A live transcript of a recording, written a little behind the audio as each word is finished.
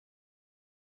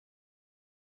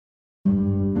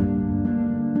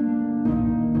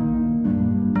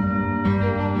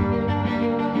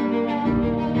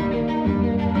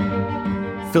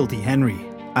Filthy Henry,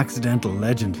 Accidental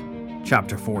Legend,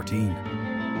 Chapter 14.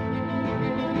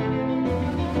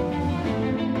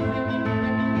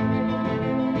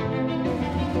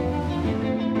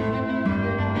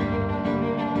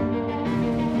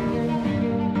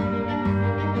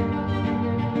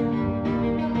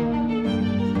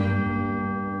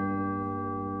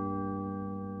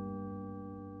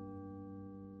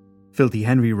 Filthy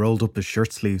Henry rolled up his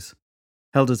shirt sleeves,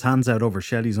 held his hands out over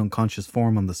Shelley's unconscious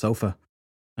form on the sofa,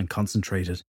 and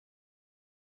concentrated.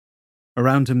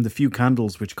 Around him, the few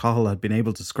candles which Cathal had been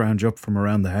able to scrounge up from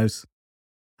around the house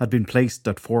had been placed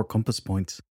at 4 compass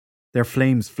points, their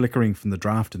flames flickering from the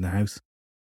draught in the house.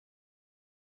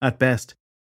 At best,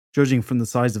 judging from the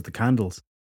size of the candles,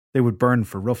 they would burn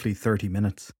for roughly 30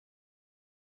 minutes.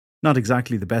 Not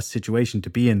exactly the best situation to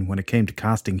be in when it came to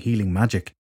casting healing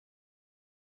magic.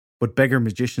 But beggar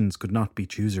magicians could not be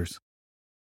choosers.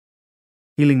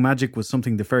 Healing magic was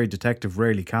something the fairy detective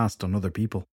rarely cast on other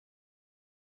people,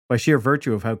 by sheer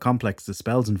virtue of how complex the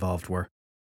spells involved were.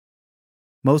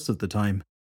 Most of the time,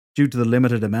 due to the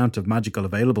limited amount of magical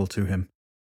available to him,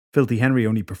 Filthy Henry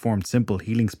only performed simple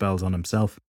healing spells on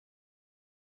himself.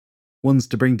 Ones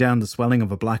to bring down the swelling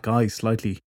of a black eye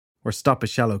slightly, or stop a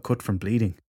shallow cut from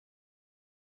bleeding.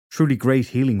 Truly great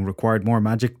healing required more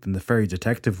magic than the fairy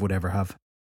detective would ever have,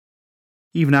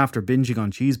 even after binging on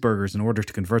cheeseburgers in order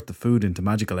to convert the food into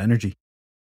magical energy.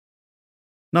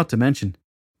 Not to mention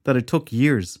that it took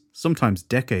years, sometimes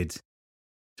decades,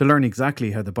 to learn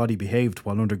exactly how the body behaved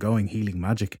while undergoing healing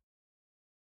magic.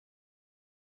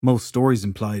 Most stories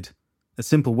implied a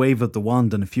simple wave of the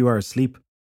wand and a few hours' sleep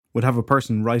would have a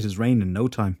person right as rain in no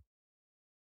time.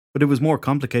 But it was more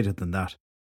complicated than that.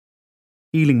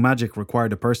 Healing magic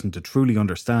required a person to truly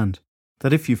understand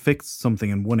that if you fixed something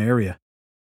in one area,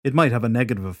 it might have a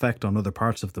negative effect on other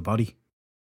parts of the body.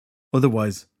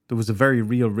 Otherwise, there was a very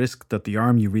real risk that the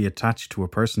arm you reattached to a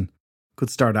person could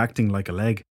start acting like a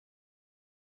leg.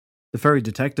 The fairy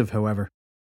detective, however,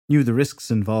 knew the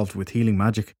risks involved with healing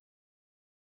magic.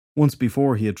 Once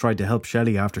before he had tried to help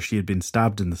Shelley after she had been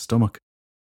stabbed in the stomach.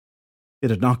 It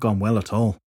had not gone well at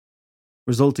all,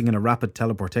 resulting in a rapid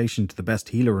teleportation to the best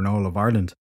healer in all of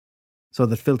Ireland, so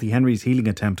that Filthy Henry's healing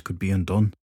attempt could be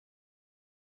undone.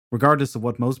 Regardless of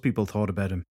what most people thought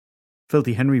about him,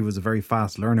 Filthy Henry was a very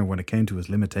fast learner when it came to his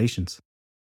limitations.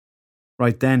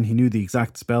 Right then, he knew the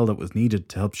exact spell that was needed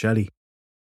to help Shelley,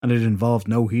 and it involved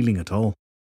no healing at all.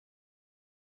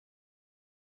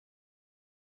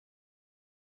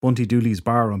 Bunty Dooley's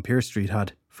bar on Pearse Street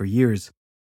had, for years,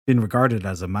 been regarded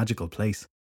as a magical place.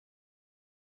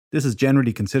 This is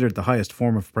generally considered the highest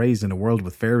form of praise in a world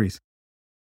with fairies,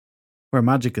 where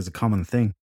magic is a common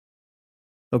thing.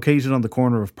 Located on the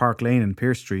corner of Park Lane and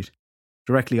Pearse Street,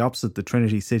 directly opposite the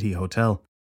Trinity City Hotel,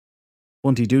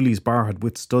 Bunty Dooley's bar had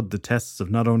withstood the tests of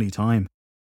not only time,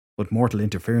 but mortal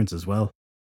interference as well.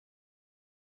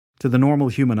 To the normal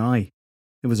human eye,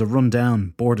 it was a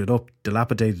run-down, boarded-up,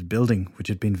 dilapidated building which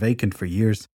had been vacant for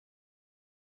years.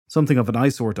 Something of an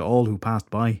eyesore to all who passed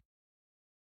by.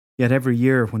 Yet every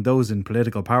year, when those in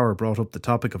political power brought up the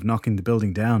topic of knocking the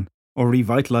building down, or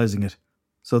revitalising it,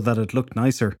 so that it looked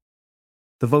nicer,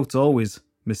 the votes always,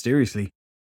 mysteriously,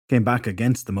 came back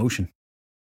against the motion.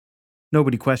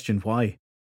 Nobody questioned why,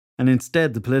 and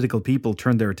instead the political people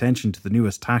turned their attention to the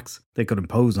newest tax they could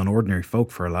impose on ordinary folk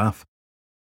for a laugh.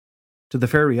 To the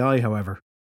fairy eye, however,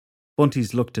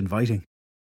 Bunty's looked inviting.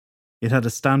 It had a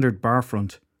standard bar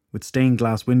front, with stained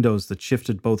glass windows that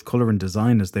shifted both colour and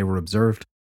design as they were observed.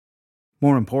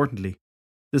 More importantly,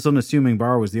 this unassuming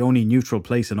bar was the only neutral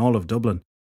place in all of Dublin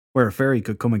where a fairy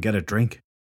could come and get a drink.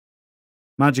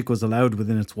 Magic was allowed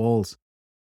within its walls,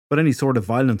 but any sort of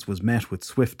violence was met with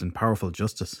swift and powerful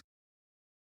justice.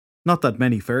 Not that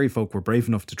many fairy folk were brave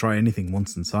enough to try anything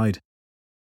once inside.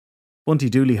 Bunty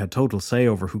Dooley had total say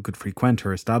over who could frequent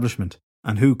her establishment,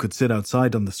 and who could sit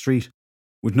outside on the street,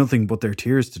 with nothing but their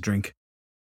tears to drink.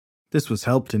 This was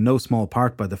helped in no small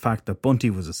part by the fact that Bunty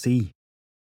was a sea,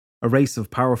 a race of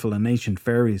powerful and ancient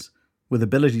fairies, with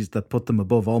abilities that put them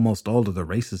above almost all other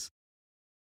races.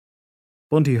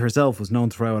 Bunty herself was known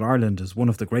throughout Ireland as one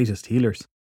of the greatest healers.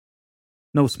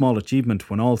 No small achievement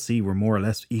when all sea were more or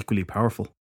less equally powerful.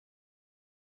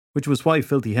 Which was why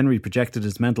Filthy Henry projected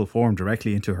his mental form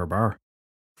directly into her bar,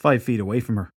 5 feet away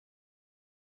from her.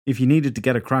 If you needed to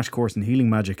get a crash course in healing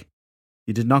magic,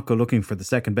 you did not go looking for the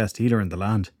second best healer in the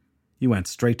land, you went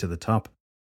straight to the top.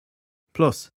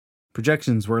 Plus,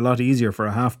 projections were a lot easier for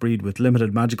a half-breed with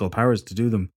limited magical powers to do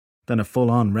them than a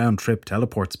full-on round-trip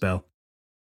teleport spell.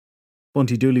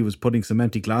 Bunty Dooley was putting some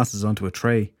empty glasses onto a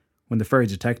tray when the fairy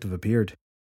detective appeared.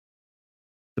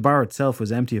 The bar itself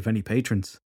was empty of any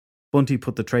patrons, Bunty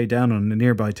put the tray down on a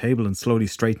nearby table and slowly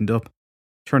straightened up,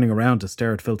 turning around to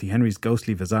stare at Filthy Henry's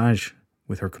ghostly visage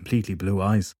with her completely blue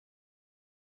eyes.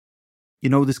 "You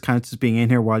know this counts as being in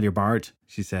here while you're barred,"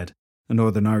 she said, a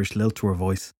Northern Irish lilt to her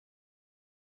voice.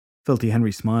 Filthy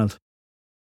Henry smiled.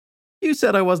 "You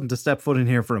said I wasn't to step foot in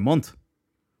here for a month.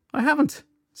 I haven't.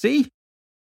 See?"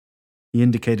 He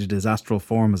indicated his astral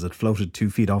form as it floated 2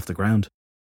 feet off the ground.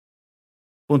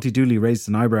 Bunty Dooley raised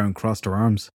an eyebrow and crossed her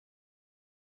arms.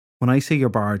 "When I say you're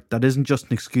barred, that isn't just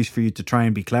an excuse for you to try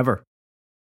and be clever.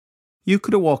 You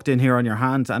could have walked in here on your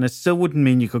hands and it still wouldn't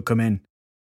mean you could come in.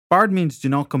 Barred means do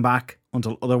not come back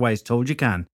until otherwise told you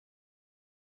can."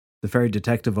 The fairy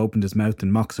detective opened his mouth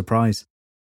in mock surprise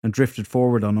and drifted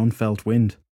forward on unfelt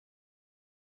wind.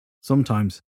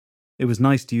 Sometimes it was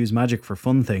nice to use magic for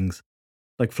fun things,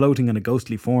 like floating in a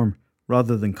ghostly form,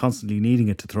 rather than constantly needing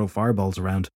it to throw fireballs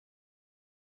around.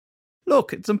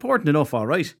 "Look, it's important enough, all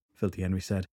right," Filthy Henry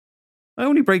said. "I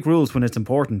only break rules when it's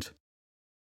important."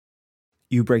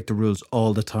 "You break the rules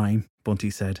all the time,"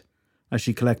 Bunty said, as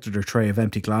she collected her tray of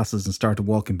empty glasses and started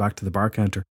walking back to the bar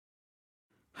counter.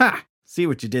 "Ha! See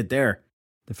what you did there,"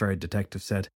 the fairy detective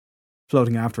said,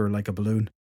 floating after her like a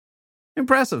balloon.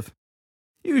 "Impressive.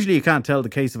 Usually you can't tell the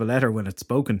case of a letter when it's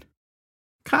spoken.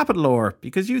 Capital or,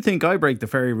 because you think I break the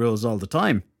fairy rules all the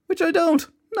time, which I don't,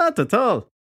 not at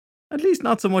all. At least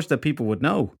not so much that people would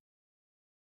know."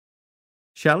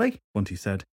 "Shall I?" Bunty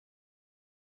said.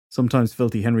 Sometimes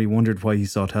Filthy Henry wondered why he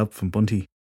sought help from Bunty.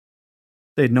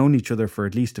 They had known each other for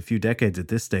at least a few decades at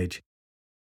this stage.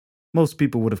 Most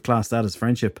people would have classed that as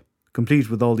friendship, complete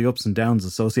with all the ups and downs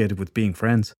associated with being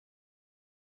friends.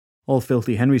 All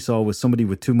Filthy Henry saw was somebody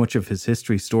with too much of his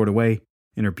history stored away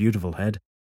in her beautiful head.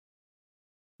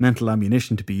 Mental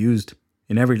ammunition to be used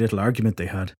in every little argument they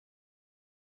had.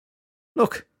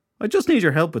 "Look, I just need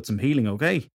your help with some healing,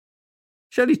 okay?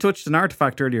 Shelley touched an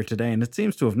artifact earlier today and it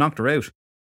seems to have knocked her out.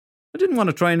 I didn't want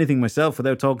to try anything myself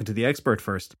without talking to the expert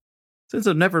first, since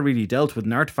I've never really dealt with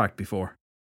an artifact before."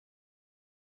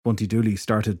 Bunty Dooley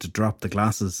started to drop the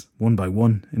glasses, one by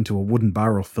one, into a wooden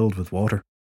barrel filled with water.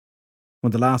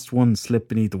 When the last one slipped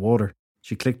beneath the water,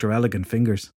 she clicked her elegant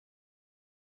fingers.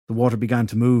 The water began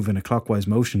to move in a clockwise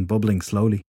motion, bubbling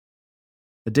slowly.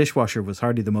 A dishwasher was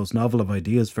hardly the most novel of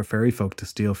ideas for fairy folk to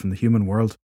steal from the human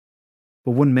world,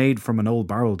 but one made from an old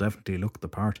barrel definitely looked the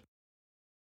part.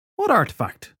 "What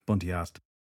artifact?" Bunty asked.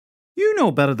 "You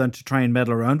know better than to try and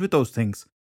meddle around with those things.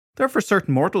 They're for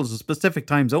certain mortals at specific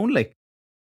times only."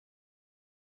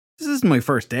 "This isn't my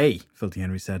first day," Filthy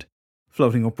Henry said,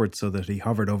 floating upwards so that he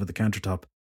hovered over the countertop.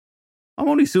 "I'm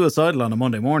only suicidal on a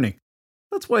Monday morning.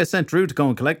 That's why I sent Drew to go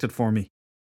and collect it for me."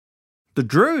 "The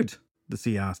Druid?" the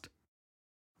sea asked.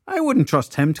 "I wouldn't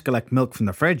trust him to collect milk from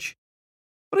the fridge.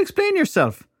 But explain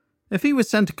yourself. If he was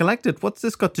sent to collect it, what's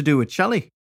this got to do with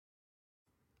Shelley?"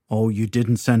 "Oh, you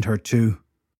didn't send her too.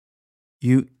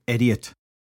 You idiot."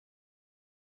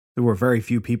 There were very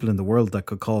few people in the world that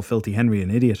could call Filthy Henry an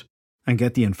idiot and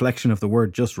get the inflection of the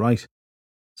word just right,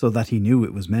 so that he knew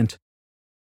it was meant.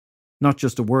 Not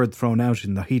just a word thrown out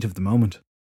in the heat of the moment,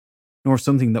 nor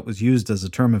something that was used as a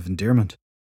term of endearment.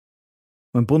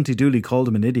 When Bunty Dooley called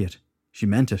him an idiot, she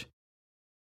meant it.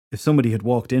 If somebody had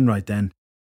walked in right then,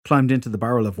 climbed into the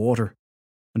barrel of water,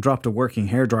 and dropped a working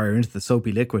hairdryer into the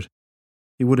soapy liquid,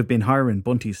 he would have been higher in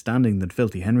Bunty's standing than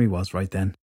Filthy Henry was right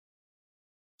then.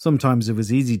 Sometimes it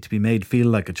was easy to be made feel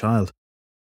like a child,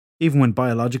 even when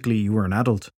biologically you were an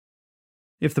adult,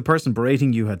 if the person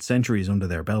berating you had centuries under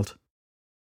their belt.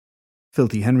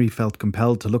 Filthy Henry felt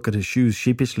compelled to look at his shoes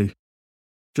sheepishly,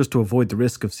 just to avoid the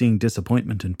risk of seeing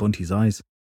disappointment in Bunty's eyes.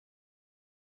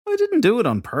 "I didn't do it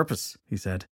on purpose," he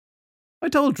said. "I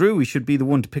told Drew he should be the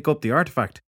one to pick up the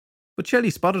artifact, but Shelley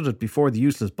spotted it before the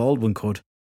useless Baldwin could.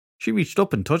 She reached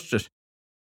up and touched it.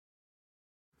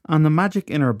 And the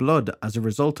magic in her blood, as a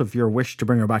result of your wish to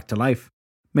bring her back to life,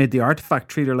 made the artifact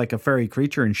treat her like a fairy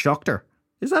creature and shocked her.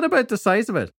 Is that about the size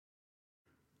of it?"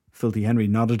 Filthy Henry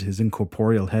nodded his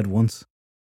incorporeal head once.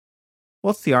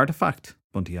 "What's the artifact?"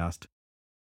 Bunty asked.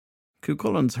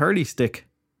 "Cuchullin's hurley stick,"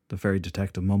 the fairy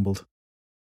detective mumbled.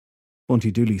 Bunty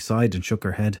Dooley sighed and shook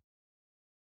her head.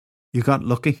 "You got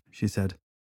lucky," she said.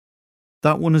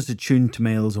 "That one is attuned to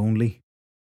males only.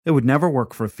 It would never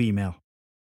work for a female,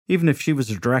 even if she was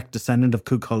a direct descendant of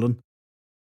Cuchullin.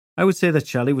 I would say that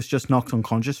Shelley was just knocked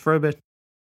unconscious for a bit.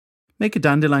 Make a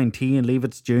dandelion tea and leave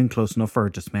it stewing close enough for her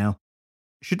to smell.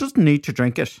 She doesn't need to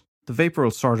drink it. The vapour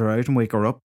will sort her out and wake her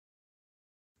up."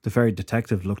 The fairy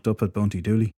detective looked up at Bunty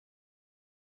Dooley.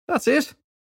 "That's it?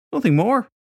 Nothing more?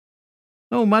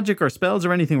 No magic or spells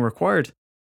or anything required?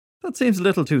 That seems a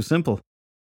little too simple.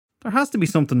 There has to be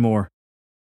something more."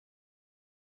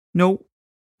 "No,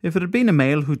 If it had been a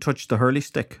male who touched the hurley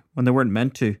stick when they weren't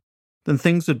meant to, then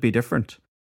things would be different.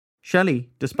 Shelley,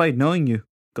 despite knowing you,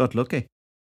 got lucky.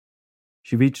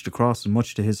 She reached across and,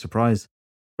 much to his surprise,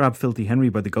 grabbed Filthy Henry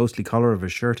by the ghostly collar of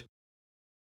his shirt.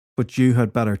 But you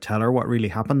had better tell her what really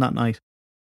happened that night,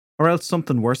 or else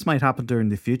something worse might happen to her in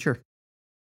the future.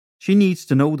 She needs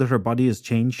to know that her body has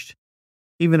changed,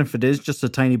 even if it is just a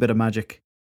tiny bit of magic.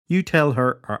 You tell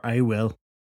her, or I will.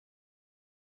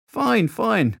 Fine,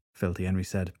 fine, Filthy Henry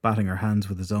said, batting her hands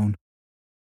with his own.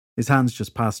 His hands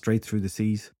just passed straight through the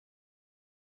seas.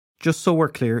 Just so we're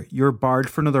clear, you're barred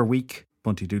for another week,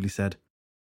 Bunty Dooley said.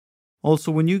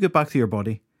 Also, when you get back to your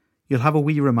body, you'll have a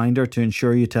wee reminder to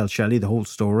ensure you tell Shelley the whole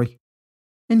story.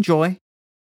 Enjoy.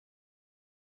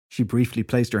 She briefly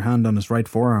placed her hand on his right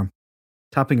forearm,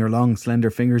 tapping her long, slender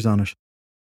fingers on it.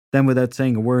 Then, without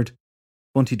saying a word,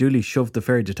 Bunty Dooley shoved the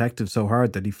fairy detective so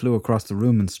hard that he flew across the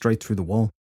room and straight through the wall.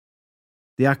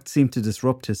 The act seemed to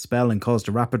disrupt his spell and caused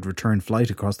a rapid return flight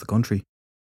across the country.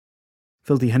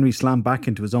 Filthy Henry slammed back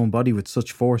into his own body with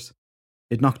such force,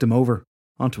 it knocked him over,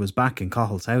 onto his back in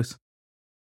Cahill's house.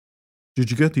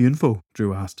 Did you get the info?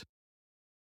 Drew asked.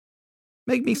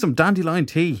 Make me some dandelion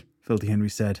tea, Filthy Henry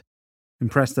said,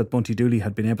 impressed that Bunty Dooley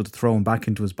had been able to throw him back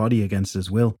into his body against his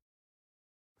will.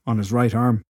 On his right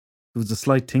arm, there was a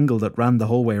slight tingle that ran the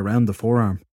whole way around the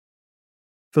forearm.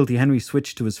 Filthy Henry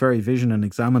switched to his fairy vision and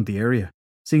examined the area,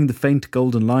 seeing the faint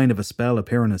golden line of a spell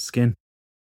appear on his skin.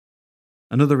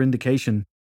 Another indication,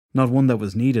 not one that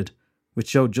was needed, which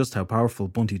showed just how powerful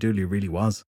Bunty Dooley really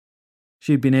was.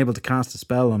 She had been able to cast a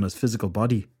spell on his physical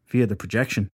body via the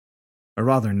projection, a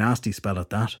rather nasty spell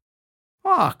at that.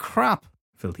 "Aw, crap,"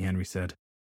 Filthy Henry said.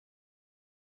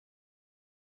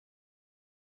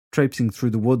 Traipsing through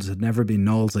the woods had never been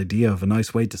Noel's idea of a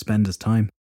nice way to spend his time.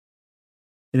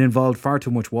 It involved far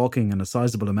too much walking and a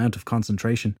sizable amount of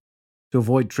concentration to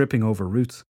avoid tripping over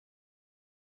roots.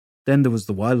 Then there was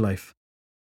the wildlife.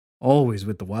 Always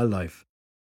with the wildlife.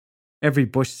 Every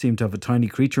bush seemed to have a tiny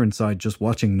creature inside just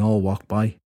watching Noel walk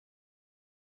by.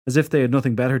 As if they had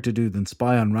nothing better to do than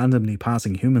spy on randomly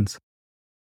passing humans.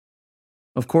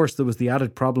 Of course, there was the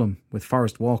added problem with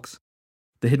forest walks,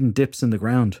 the hidden dips in the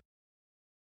ground.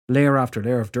 Layer after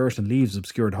layer of dirt and leaves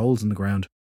obscured holes in the ground,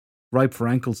 ripe for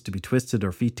ankles to be twisted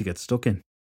or feet to get stuck in.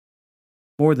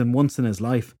 More than once in his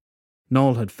life,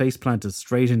 Noel had face planted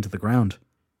straight into the ground,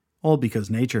 all because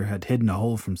nature had hidden a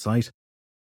hole from sight.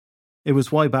 It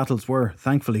was why battles were,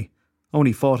 thankfully,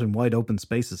 only fought in wide open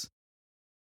spaces.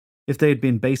 If they had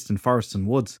been based in forests and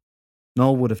woods,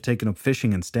 Noel would have taken up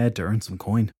fishing instead to earn some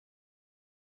coin.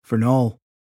 For Noel,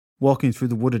 walking through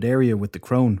the wooded area with the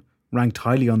crone ranked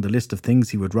highly on the list of things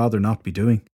he would rather not be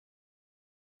doing.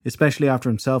 Especially after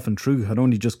himself and True had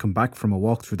only just come back from a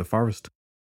walk through the forest.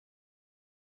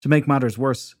 To make matters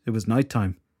worse, it was night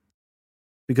time,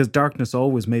 because darkness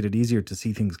always made it easier to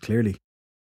see things clearly.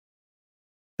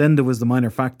 Then there was the minor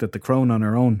fact that the crone on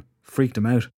her own freaked him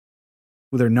out,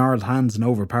 with her gnarled hands and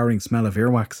overpowering smell of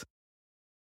earwax.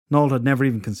 Noel had never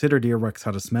even considered earwax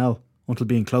had a smell until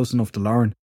being close enough to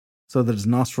Lauren, so that his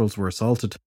nostrils were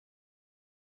assaulted.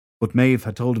 But Maeve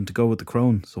had told him to go with the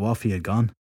crone, so off he had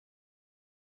gone.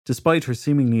 Despite her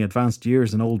seemingly advanced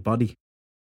years and old body,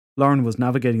 Lauren was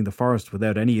navigating the forest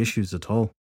without any issues at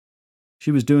all.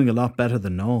 She was doing a lot better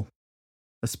than Noel,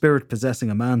 a spirit possessing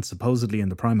a man supposedly in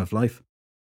the prime of life.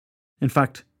 In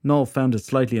fact, Noel found it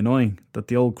slightly annoying that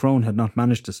the old crone had not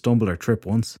managed to stumble or trip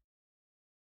once.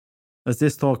 As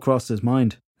this thought crossed his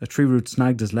mind, a tree root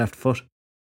snagged his left foot,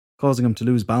 causing him to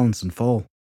lose balance and fall.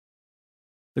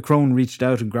 The crone reached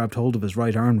out and grabbed hold of his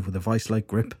right arm with a vice-like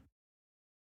grip.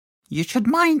 "You should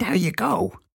mind how you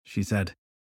go," she said.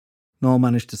 Noel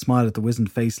managed to smile at the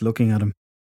wizened face looking at him.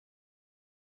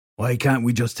 "Why can't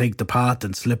we just take the path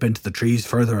and slip into the trees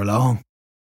further along?"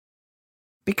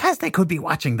 "Because they could be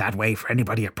watching that way for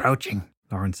anybody approaching,"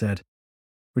 Lauren said,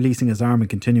 releasing his arm and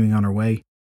continuing on her way.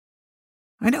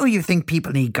 "I know you think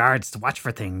people need guards to watch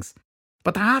for things,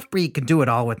 but the half-breed can do it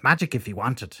all with magic if he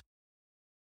wanted."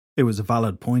 It was a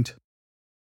valid point.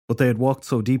 But they had walked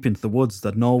so deep into the woods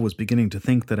that Noel was beginning to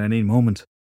think that at any moment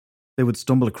they would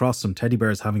stumble across some teddy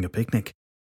bears having a picnic.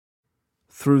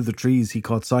 Through the trees he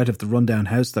caught sight of the rundown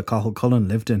house that Cathal Cullen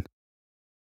lived in.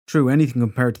 True, anything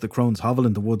compared to the crone's hovel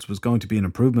in the woods was going to be an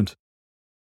improvement,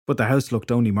 but the house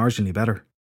looked only marginally better.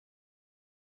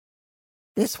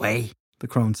 "This way," the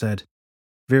crone said,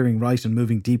 veering right and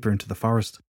moving deeper into the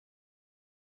forest.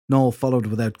 Noel followed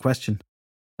without question,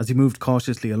 as he moved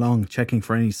cautiously along, checking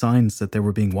for any signs that they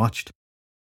were being watched.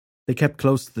 They kept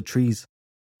close to the trees,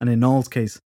 and in Noel's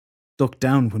case, ducked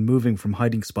down when moving from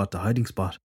hiding spot to hiding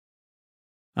spot.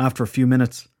 After a few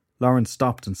minutes, Lauren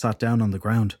stopped and sat down on the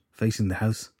ground, facing the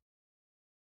house.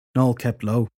 Noel kept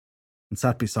low and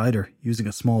sat beside her, using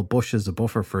a small bush as a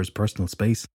buffer for his personal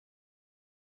space.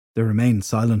 They remained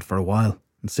silent for a while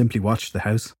and simply watched the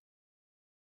house.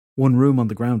 One room on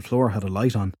the ground floor had a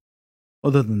light on.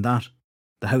 Other than that,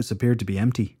 the house appeared to be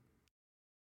empty.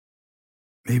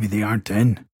 "Maybe they aren't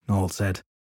in," Noel said.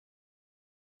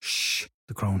 "Shh,"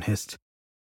 the crone hissed.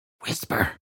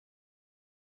 "Whisper."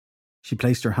 She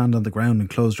placed her hand on the ground and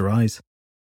closed her eyes.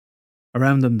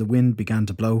 Around them the wind began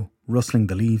to blow, rustling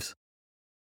the leaves.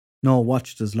 Noel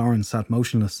watched as Lauren sat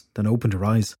motionless, then opened her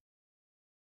eyes.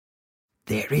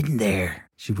 "They're in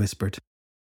there," she whispered.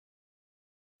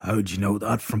 "How'd you know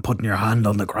that from putting your hand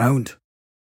on the ground?"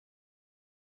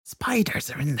 "Spiders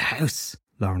are in the house,"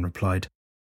 Lauren replied.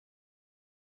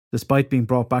 Despite being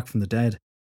brought back from the dead,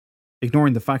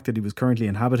 ignoring the fact that he was currently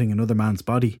inhabiting another man's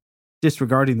body,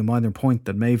 disregarding the minor point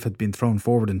that Maeve had been thrown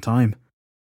forward in time,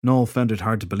 Noel found it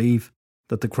hard to believe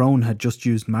that the crone had just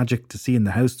used magic to see in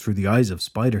the house through the eyes of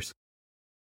spiders.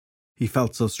 He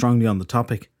felt so strongly on the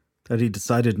topic that he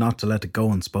decided not to let it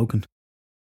go unspoken.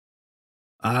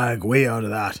 "Go way out of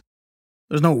that.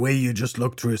 There's no way you just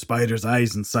looked through a spider's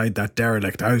eyes inside that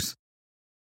derelict house."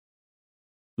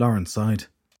 Lauren sighed.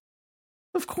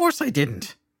 "Of course I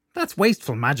didn't. That's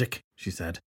wasteful magic," she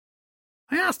said.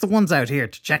 "I asked the ones out here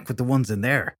to check with the ones in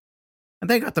there, and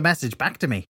they got the message back to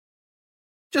me.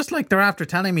 Just like they're after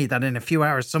telling me that in a few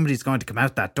hours somebody's going to come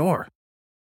out that door."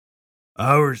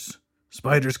 "Hours?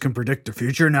 Spiders can predict the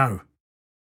future now."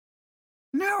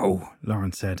 "No,"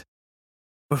 Lauren said.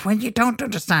 "But when you don't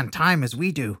understand time as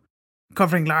we do,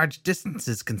 covering large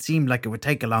distances can seem like it would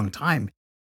take a long time.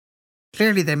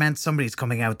 Clearly they meant somebody's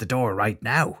coming out the door right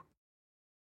now."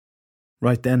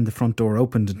 Right then the front door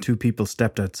opened and two people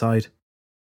stepped outside.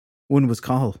 One was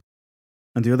Cathal,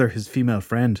 and the other his female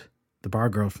friend, the bar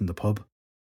girl from the pub.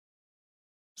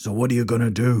 "So what are you going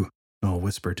to do?" Noel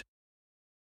whispered.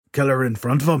 "Kill her in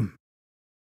front of him?"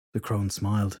 The crone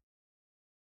smiled.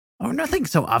 "Oh, nothing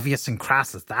so obvious and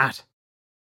crass as that.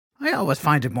 I always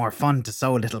find it more fun to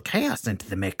sow a little chaos into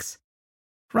the mix,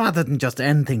 rather than just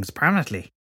end things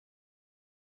permanently.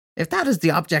 If that is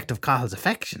the object of Cahill's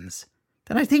affections,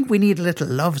 then I think we need a little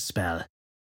love spell."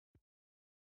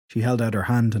 She held out her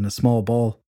hand and a small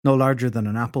ball, no larger than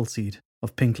an apple seed,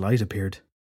 of pink light appeared.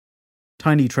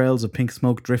 Tiny trails of pink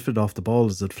smoke drifted off the ball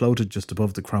as it floated just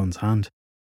above the crone's hand.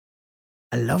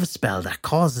 "A love spell that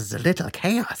causes a little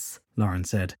chaos," Lauren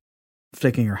said,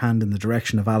 flicking her hand in the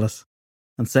direction of Alice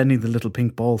and sending the little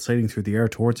pink ball sailing through the air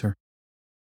towards her.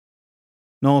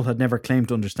 Noel had never claimed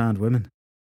to understand women.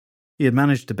 He had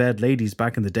managed to bed ladies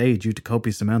back in the day due to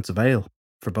copious amounts of ale,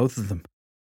 for both of them.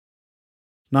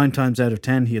 9 times out of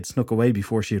 10 he had snuck away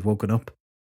before she had woken up.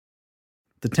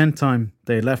 The 10th time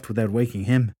they had left without waking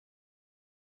him,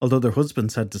 although their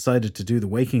husbands had decided to do the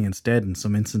waking instead in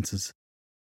some instances.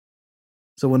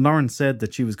 So when Lauren said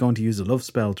that she was going to use a love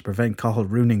spell to prevent Cathal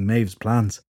ruining Maeve's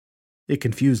plans, it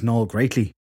confused Noel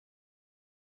greatly.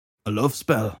 "A love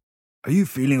spell? Are you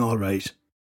feeling all right?"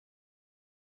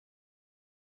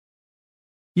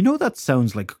 "You know that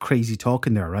sounds like crazy talk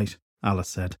in there, right?" Alice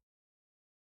said.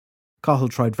 Cathal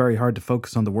tried very hard to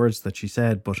focus on the words that she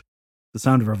said, but the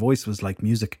sound of her voice was like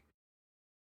music.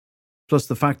 Plus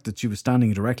the fact that she was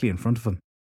standing directly in front of him,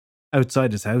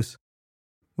 outside his house,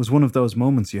 was one of those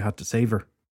moments you had to savour.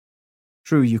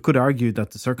 True, you could argue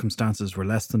that the circumstances were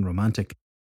less than romantic,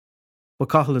 but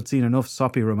Cathal had seen enough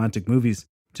soppy romantic movies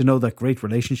to know that great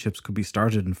relationships could be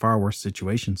started in far worse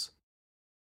situations.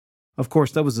 Of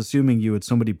course, that was assuming you had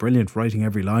somebody brilliant writing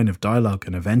every line of dialogue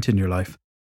and event in your life,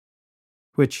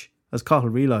 which, as Cathal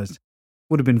realised,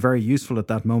 would have been very useful at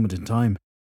that moment in time,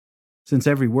 since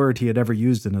every word he had ever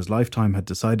used in his lifetime had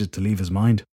decided to leave his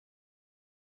mind.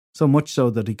 So much so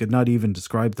that he could not even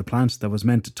describe the plant that was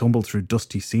meant to tumble through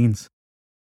dusty scenes.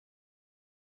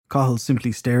 Cathal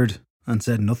simply stared and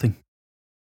said nothing.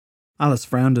 Alice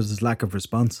frowned at his lack of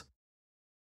response.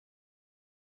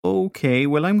 "Okay,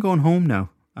 well, I'm going home now,"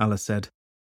 Alice said.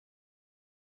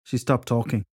 She stopped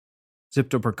talking,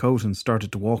 zipped up her coat and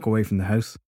started to walk away from the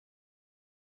house.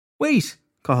 "Wait,"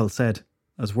 Cathal said,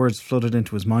 as words flooded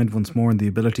into his mind once more and the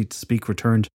ability to speak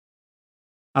returned.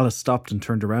 Alice stopped and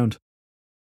turned around.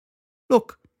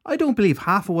 "Look, I don't believe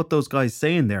half of what those guys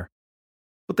say in there,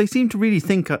 but they seem to really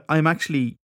think I'm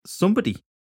actually somebody.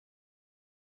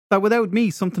 That without me,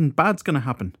 something bad's going to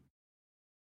happen.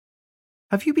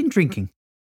 Have you been drinking?"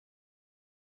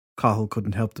 Cathal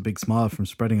couldn't help the big smile from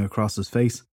spreading across his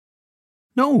face.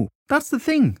 "No, that's the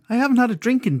thing. I haven't had a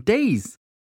drink in days.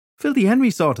 Filthy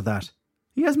Henry saw to that.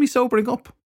 He has me sobering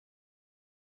up."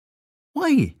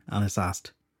 "Why?" Alice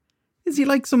asked. Is he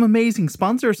like some amazing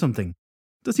sponsor or something?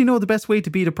 Does he know the best way to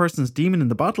beat a person's demon in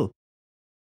the bottle?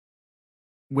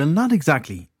 Well, not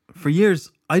exactly. For years,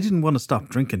 I didn't want to stop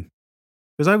drinking,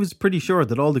 because I was pretty sure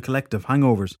that all the collective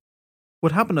hangovers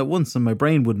would happen at once and my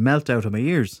brain would melt out of my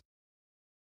ears.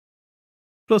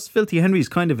 Plus, Filthy Henry's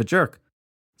kind of a jerk,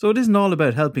 so it isn't all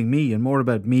about helping me and more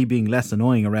about me being less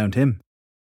annoying around him.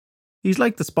 He's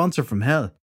like the sponsor from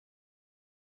hell.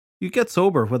 You get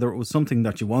sober whether it was something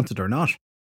that you wanted or not.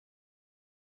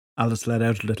 Alice let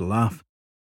out a little laugh,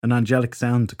 an angelic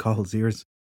sound to Cahill's ears.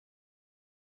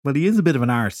 Well, he is a bit of an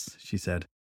arse, she said.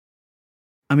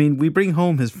 I mean, we bring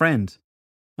home his friend,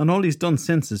 and all he's done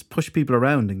since is push people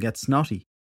around and get snotty.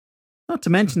 Not to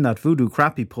mention that voodoo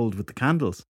crap he pulled with the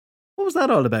candles. What was that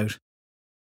all about?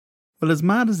 Well, as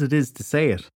mad as it is to say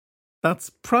it, that's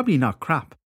probably not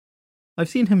crap. I've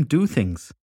seen him do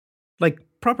things. Like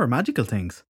proper magical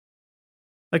things.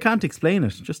 I can't explain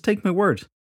it, just take my word.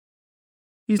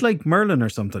 He's like Merlin or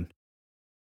something.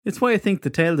 It's why I think the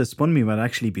tale that spun me might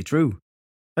actually be true.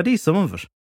 At least some of it.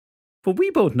 But we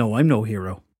both know I'm no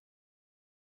hero.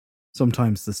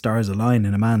 Sometimes the stars align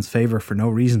in a man's favour for no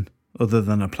reason other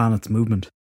than a planet's movement.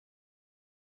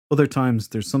 Other times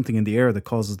there's something in the air that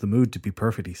causes the mood to be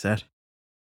perfectly set.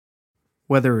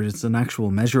 Whether it's an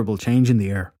actual measurable change in the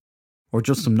air, or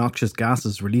just some noxious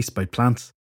gases released by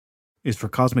plants, is for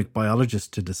cosmic biologists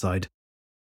to decide.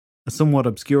 A somewhat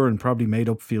obscure and probably made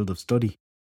up field of study.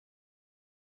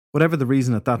 Whatever the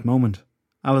reason at that moment,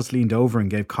 Alice leaned over and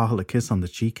gave Cahill a kiss on the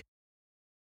cheek.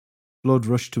 Blood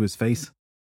rushed to his face,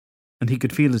 and he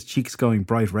could feel his cheeks going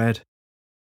bright red.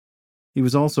 He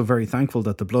was also very thankful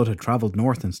that the blood had travelled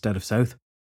north instead of south.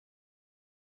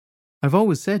 I've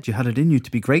always said you had it in you to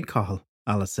be great, Cahill,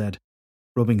 Alice said,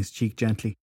 rubbing his cheek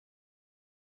gently.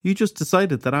 You just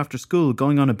decided that after school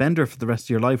going on a bender for the rest of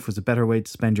your life was a better way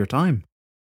to spend your time.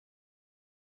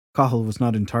 Cahill was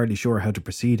not entirely sure how to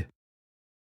proceed.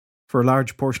 For a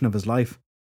large portion of his life,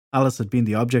 Alice had been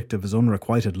the object of his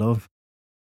unrequited love.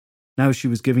 Now she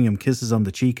was giving him kisses on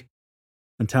the cheek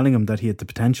and telling him that he had the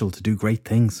potential to do great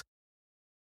things.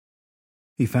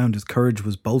 He found his courage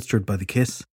was bolstered by the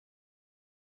kiss.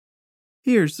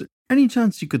 Here's any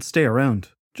chance you could stay around,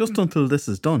 just until this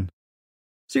is done?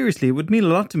 Seriously, it would mean a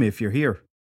lot to me if you're here.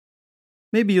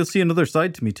 Maybe you'll see another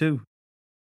side to me too.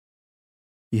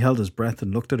 He held his breath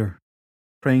and looked at her,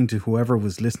 praying to whoever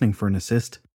was listening for an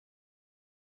assist.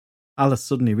 Alice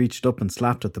suddenly reached up and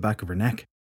slapped at the back of her neck.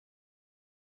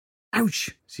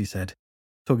 Ouch, she said,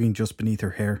 tugging just beneath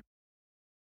her hair.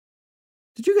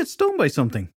 Did you get stung by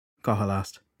something? Cahill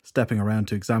asked, stepping around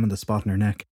to examine the spot in her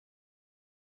neck.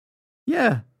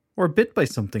 Yeah, or bit by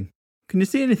something. Can you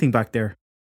see anything back there?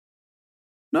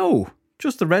 No,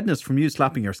 just the redness from you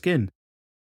slapping your skin.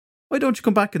 Why don't you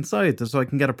come back inside so I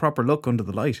can get a proper look under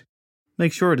the light?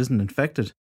 Make sure it isn't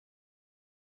infected.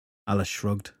 Alice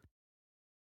shrugged.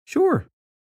 Sure,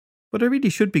 but I really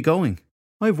should be going.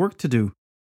 I've work to do.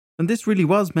 And this really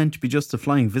was meant to be just a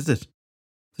flying visit.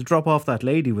 To drop off that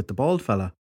lady with the bald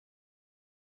fella.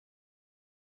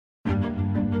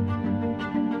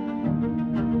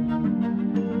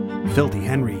 Filthy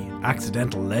Henry,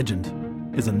 Accidental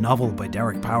Legend is a novel by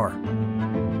Derek Power.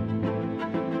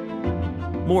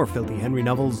 More Filthy Henry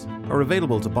novels are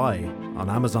available to buy on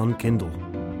Amazon Kindle.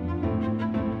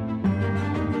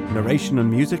 Narration and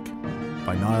music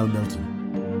by Niall Milton.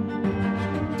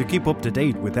 To keep up to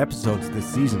date with episodes this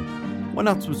season, why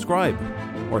not subscribe,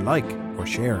 or like, or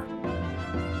share?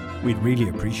 We'd really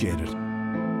appreciate it.